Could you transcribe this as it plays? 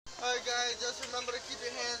Alright guys, just remember to keep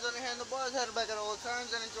your hands on the handlebars, head back at all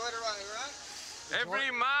times, and enjoy the ride, right?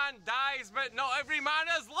 Every man dies, but not every man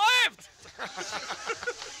has lived!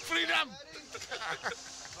 Freedom!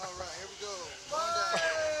 Alright, here we go.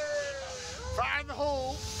 Fire in the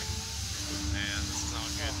hole! Man, this is not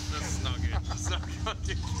good. This is not good. This is not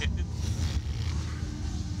good.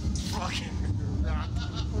 Fucking.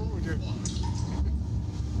 Oh, we do.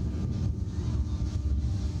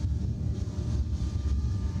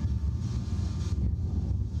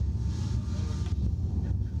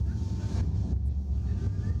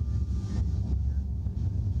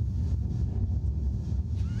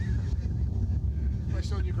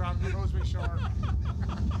 You grabbed the rosemary shark. You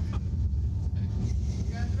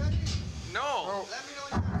guys ready? No! Oh. Let me know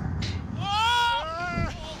when you're ready. Oh!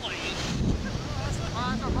 Holy! That's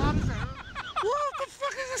a bad thing. What the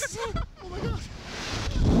fuck is this? Oh my god.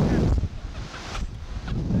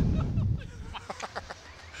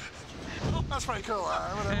 That's pretty cool. It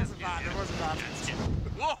wasn't bad. It wasn't bad.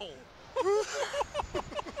 Whoa!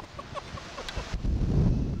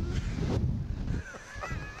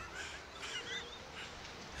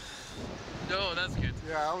 No, that's good.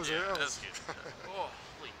 Yeah, that was it. Yeah, that's good. Oh,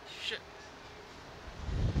 holy shit.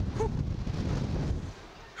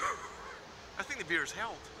 I think the beer's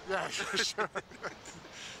held. Yeah, sure.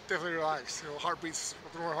 Definitely relaxed. You know, heartbeats, I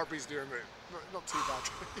don't know what heartbeats doing, but not too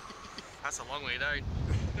bad. That's a long way down.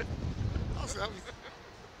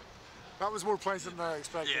 That was more pleasant than I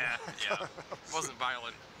expected. Yeah, yeah. Wasn't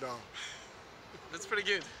violent. No. That's pretty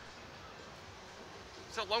good.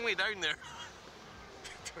 It's a long way down there.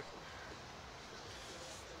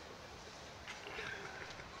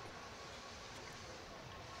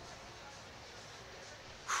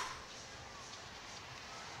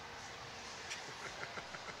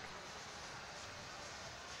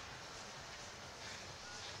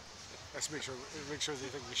 Let's make sure they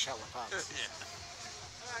think we shot with pants.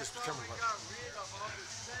 Yeah. Just pretend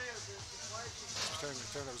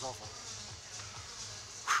that was awful.